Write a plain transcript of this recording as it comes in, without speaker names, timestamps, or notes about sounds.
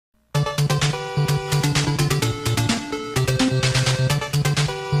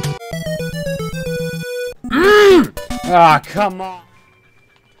Ah, come on.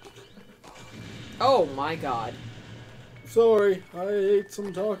 Oh my god. Sorry, I ate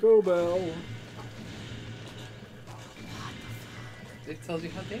some Taco Bell. It tells you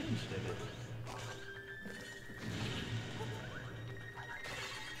how damaged it is.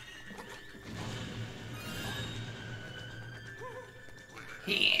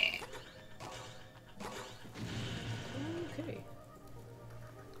 Okay.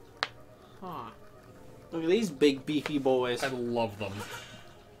 Huh. Look at these big beefy boys. I love them.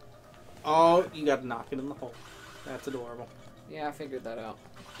 Oh, you gotta knock it in the hole. That's adorable. Yeah, I figured that out.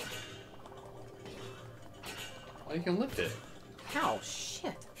 Oh, you can lift it. Ow,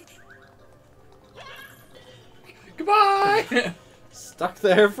 shit. Goodbye! Stuck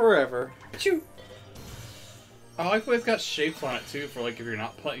there forever. Achoo! I like the way it's got shapes on it too, for like if you're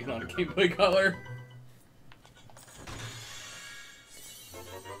not playing on a Game Boy Color.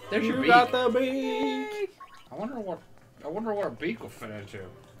 There's your You beak. got the beak. I wonder what a beak will fit into.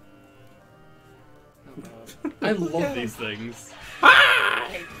 I love these things.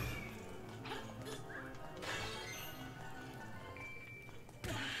 Hi!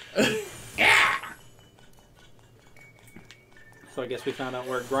 So I guess we found out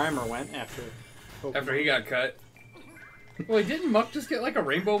where Grimer went after After he got cut. Wait, didn't Muck just get like a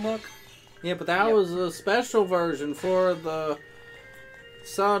rainbow Muck? Yeah, but that was a special version for the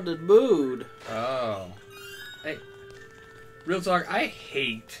Sounded Mood. Oh. Hey. Real talk, I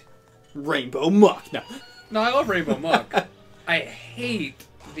hate... Rainbow Muck. No. No, I love Rainbow Muck. I hate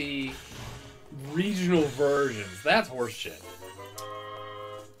the regional versions. That's horseshit.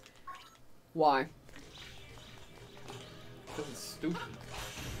 Why? Because it's stupid.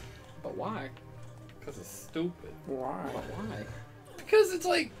 But why? Because it's stupid. Why? But why? Because it's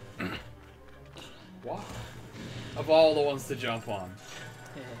like... why? Of all the ones to jump on.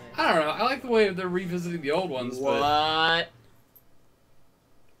 I don't know. I like the way they're revisiting the old ones, but... What?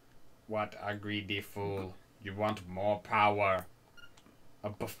 What a greedy fool. You want more power. A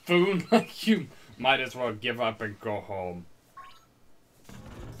buffoon like you might as well give up and go home.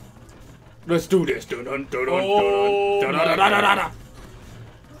 Let's do this. Dun, dun, dun, dun, Oh, dun, dun, dun, dun, dun, dun.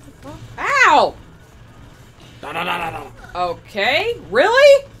 Ow! Dun, dun, dun, dun, dun. Okay,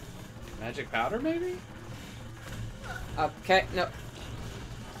 really? Magic powder, maybe? Okay, no.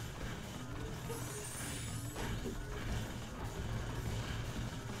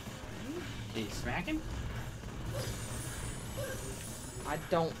 Did you smack him? I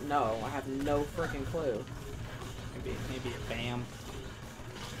don't know. I have no freaking clue. Maybe a bam.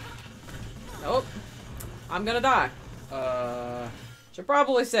 Nope. I'm gonna die. Should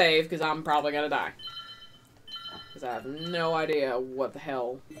probably save, because I'm probably gonna die. Because I have no idea what the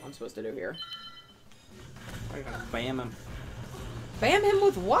hell I'm supposed to do here. I gotta bam him. Bam him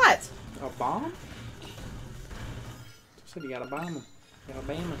with what? A bomb? Just said you gotta bomb him. You gotta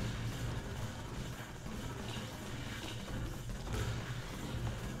bam him.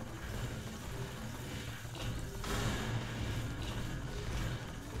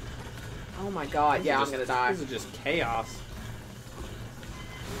 Oh my god, yeah, I'm gonna die. This is just chaos.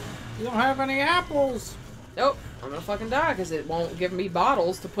 You don't have any apples! Nope, I'm gonna fucking die because it won't give me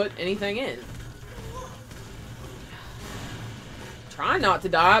bottles to put anything in. Try not to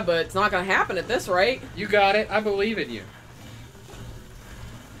die, but it's not gonna happen at this rate. You got it. I believe in you.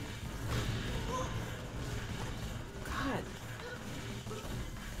 God.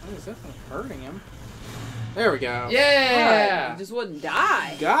 Oh, is that hurting him? There we go. Yeah! God, you just wouldn't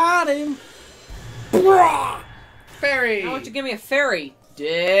die. Got him! Fairy! Why don't you give me a fairy?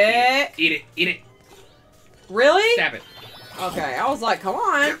 Dick. Eat it. Eat it. Really? Stab it. Okay, I was like, come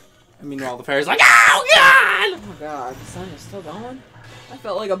on. And meanwhile, the fairy's like, oh, God! Oh my god, the sun is still going? I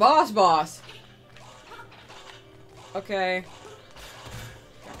felt like a boss. Okay.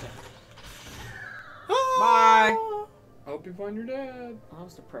 Gotcha. Bye. Ah. I hope you find your dad. Oh, that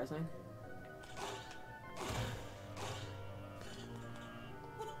was depressing.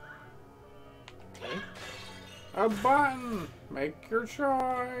 Okay. A button! Make your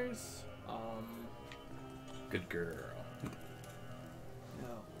choice. Good girl. No.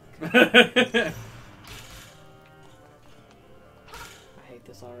 I hate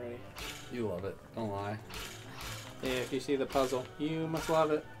this already. You love it. Don't lie. Yeah, if you see the puzzle, you must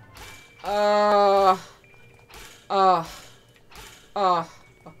love it. No!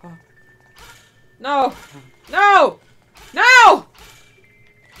 No! No!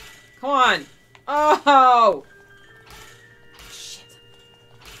 Come on! Oh! Shit.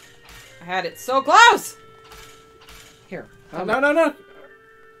 I had it so close! Here. Oh, no.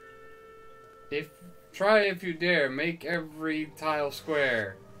 Try if you dare. Make every tile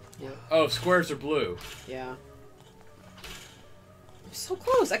square. Yep. Oh, squares are blue. Yeah. So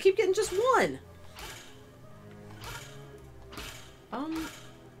close. I keep getting just one.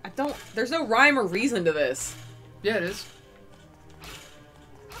 I don't... There's no rhyme or reason to this. Yeah, it is.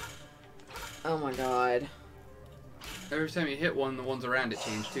 Oh my god. Every time you hit one, the ones around it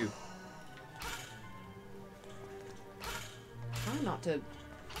change too. Try not to...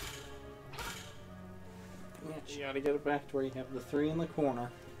 Yeah, you gotta get it back to where you have the 3 in the corner.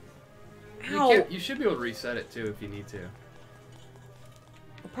 Ow! You should be able to reset it too if you need to.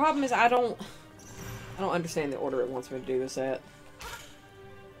 The problem is I don't understand the order it wants me to do this at.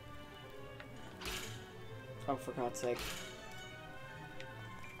 Oh, for God's sake.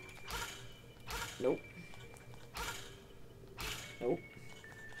 Nope. Nope.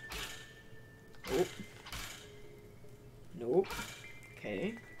 Nope. Nope.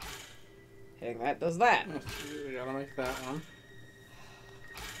 Okay. Hitting that does that. You gotta make that one.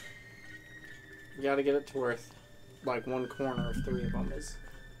 You gotta get it to where, like, one corner of 3 of them is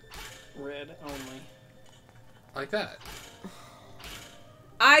red only. Like that.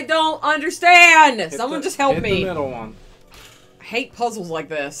 I don't understand! Someone just help hit me. Hit the middle one. I hate puzzles like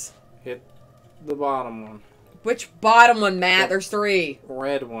this. Hit the bottom one. Which bottom one, Matt? There's 3.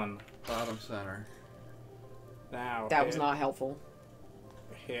 Red one. Bottom center. Now That was not helpful.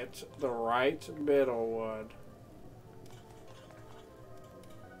 Hit the right middle one.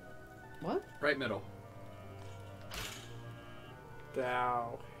 What? Right middle.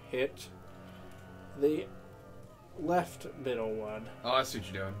 Now hit the left middle one. Oh, I see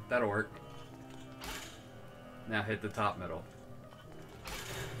what you're doing. That'll work. Now hit the top middle. Fuck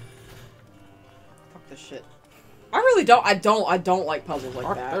this shit. I really don't. I don't like puzzles like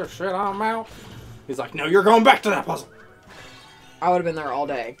Fuck that. their shit, I'm out. He's like, no, you're going back to that puzzle. I would have been there all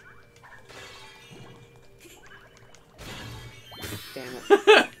day. Damn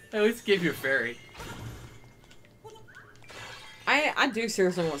it. At least gave you a fairy. I do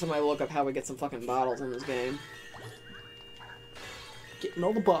seriously want somebody to look up how we get some fucking bottles in this game. Getting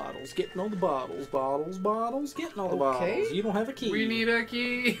all the bottles, getting all the bottles, bottles, getting all the bottles. You don't have a key. We need a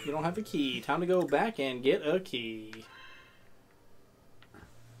key. You don't have a key. Time to go back and get a key.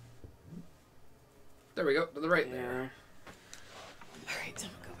 There we go. To the right there. Alright, time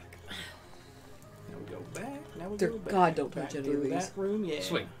to go back. Now we go back. Now we Dear go back. God, don't back touch any through of these. that room, yeah.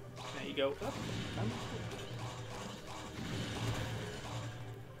 Swing. Now you go up.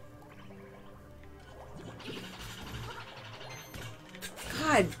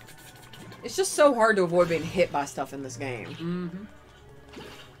 God. It's just so hard to avoid being hit by stuff in this game. Mm-hmm.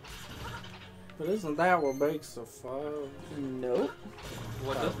 But isn't that what makes the fun? Nope.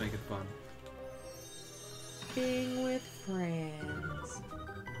 What does make it fun? Being with friends.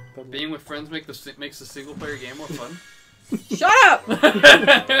 Being with friends makes the single player game more fun. Shut up!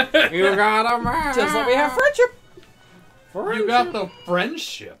 You got a man. Just let me have friendship. You got the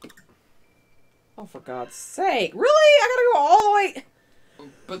friendship. Oh, for God's sake. Really? I gotta go all the way...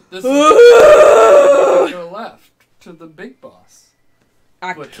 But this is go left to the big boss.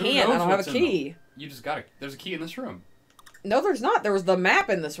 I But who can't. I knows don't have what's a in them? key. You just got there's a key in this room. No, there's not. There was the map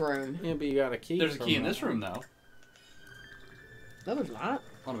in this room. Yeah, but you got a key. There's a from key in that. this room though. No, there's not.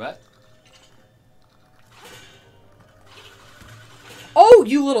 Want to bet? Oh,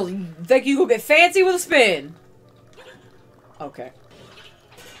 you little... Think you go get fancy with a spin. Okay.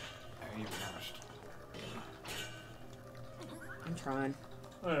 Oh, you crashed. I'm trying.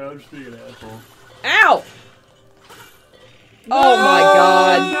 I know, I'm just being an asshole. Ow! Oh my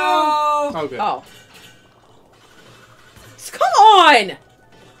God. No! Okay. Oh. Come on!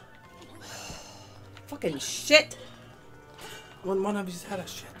 Fucking shit. When one of you's had a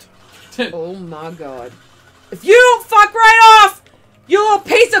shit. Oh my God. If you don't fuck right off, you little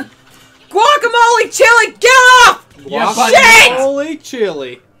piece of guacamole chili, get off! Yeah, Shit! Guacamole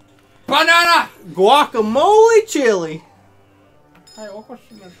chili. Banana! Guacamole chili.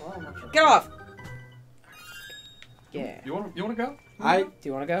 Get off. Yeah. You want to go? Do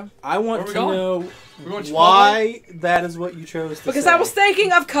you want to go? I want to Where we know We going to why that is what you chose to Because say. I was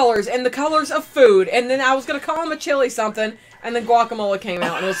thinking of colors and the colors of food, and then I was gonna call them a chili something, and then guacamole came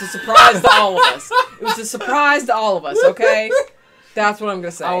out, and it was a surprise to all of us. It was a surprise to all of us. Okay, that's what I'm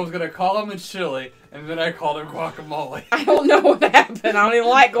gonna say. I was gonna call him a chili, and then I called him guacamole. I don't know what happened. I don't even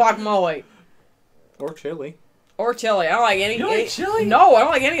like guacamole Or chili. or chili. I don't like any. You don't like chili? No, I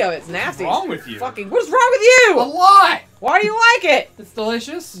don't like any of it. It's nasty. What's wrong with you? Fucking. What is wrong with you? A lot. Why do you like it? It's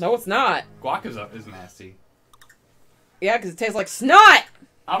delicious. No, it's not. Guac is nasty. Yeah, because it tastes like snot.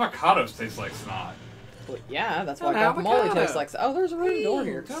 Avocados taste like snot. Well, yeah, that's why An guacamole avocado. tastes like. Oh, there's a ring door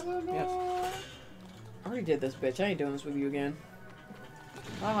here. Yes. I already did this, bitch. I ain't doing this with you again.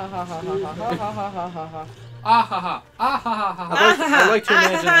 Ha ha ha ha ha ha ha ha ha ha ha. Ah ha ha. Ah ha ha ha ha. I'd like to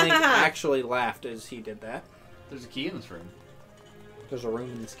imagine Link actually laughed as he did that. There's a key in this room. There's a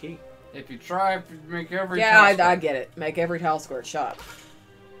room in this key. If you try to make every Yeah, tile I get it. Make every tile squirt shot.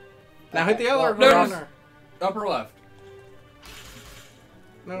 Now hit the other no, corner. upper left.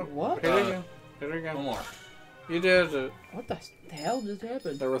 No. What? Here we go. Here we One go. more. You did it. What the hell just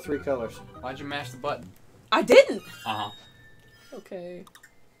happened? There were 3 colors. Why'd you mash the button? I didn't! Uh-huh. Okay.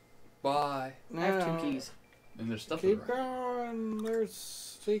 Bye. I have 2 keys. And there's stuff Keep around. going.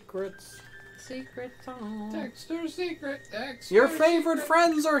 There's secrets. Secret song. Dexter's secret. Dexter's Your favorite secret.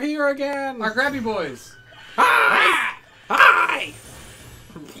 friends are here again. Our Grabby Boys. Hi! Hi!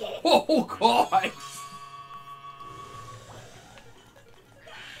 Oh, God.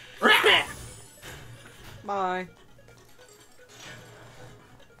 Bye.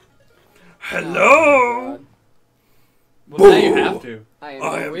 Hello! Well, now you have to. I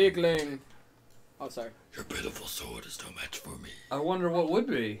I am am- wiggling. Oh, sorry. Your pitiful sword is no match for me. I wonder what would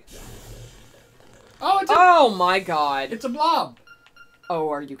be. Oh, Oh my god. it's a blob. Oh,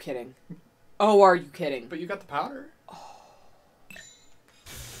 are you kidding? Oh, are you kidding? But you got the powder.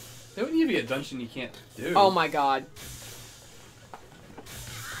 That wouldn't even be a dungeon you can't do. Oh my god.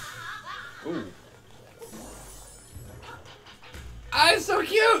 Ooh. Ah, it's so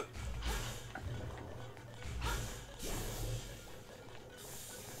cute.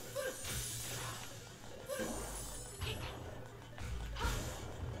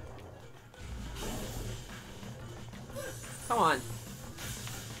 Come on.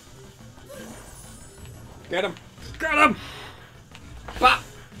 Get him. Got him. Bop.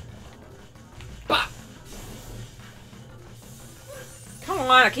 Bop. Come on,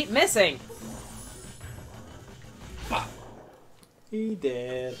 I keep missing. Bop. He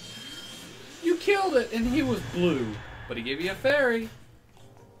did. You killed it, and he was blue, but he gave you a fairy.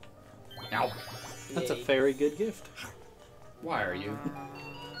 Ow. That's a Yay. very good gift. Why are you?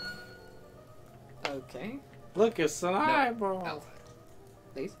 Okay. Look, it's an eyeball. Ow.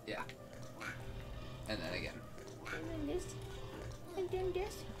 Please. Yeah. And then again.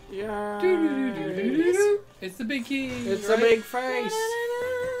 Yeah. It's the big key. It's right? a big face.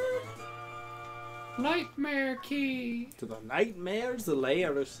 Nightmare key. To the nightmares, the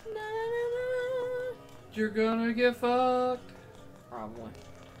layers. You're gonna get fucked. Probably.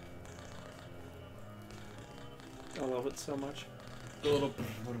 I love it so much. The little.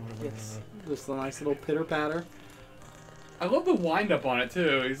 It's just a nice little pitter patter. I love the wind up on it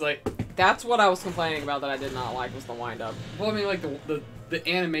too. He's like, That's what I was complaining about that I did not like was the wind up. well, I mean, like the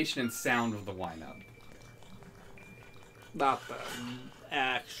animation and sound of the wind up. Not the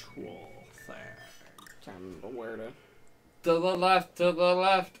actual thing. Trying to remember where to. To the left, to the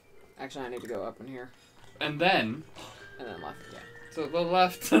left, Actually, I need to go up in here and then and then left. Yeah. to the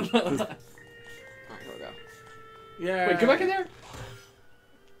left, to the left. All right, here we go. Yeah. Wait, go back in there.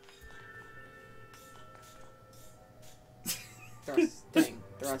 Thrusting,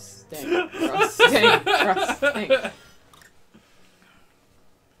 thrusting, thrusting, thrusting.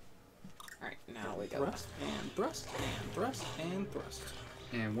 Alright, now we go. Thrust and thrust and thrust and thrust.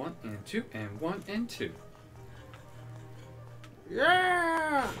 And 1 and 2 and 1 and 2.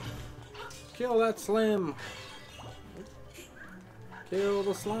 Yeah! Kill that slim. Kill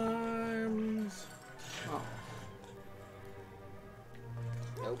slimes. Oh.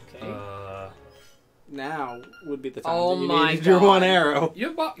 Okay. Now would be the time Oh that you my needed your God. one arrow.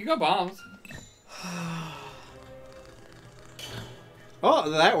 You got bombs. Oh,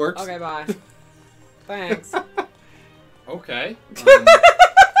 that works. Okay, bye. Thanks. Okay.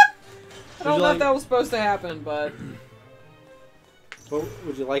 I don't know if that was supposed to happen, but Well,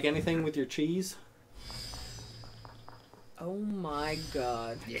 would you like anything with your cheese? oh my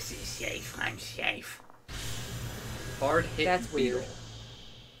god. This is safe. I'm safe. Hard hit. That's beetle. weird.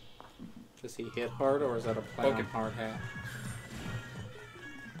 Does he hit hard, or is that a play Okay. on hard hat?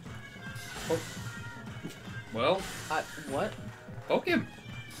 Well, What? poke him.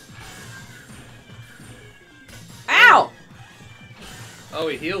 Ow! Oh,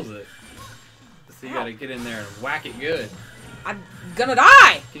 he heals it. So you gotta get in there and whack it good. I'm gonna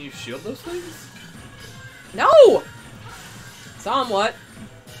die! Can you shield those things? No! Somewhat.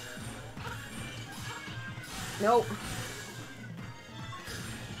 Nope.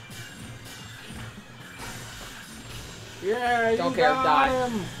 Yeah, you Don't care, got die.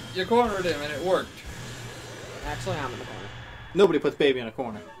 him. You cornered him and it worked. Actually, I'm in the corner. Nobody puts baby in a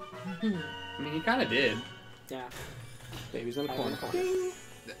corner. I mean, he kind of did. Yeah. Baby's in a I'm in corner. the corner.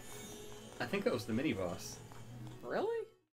 I think that was the mini boss. Really?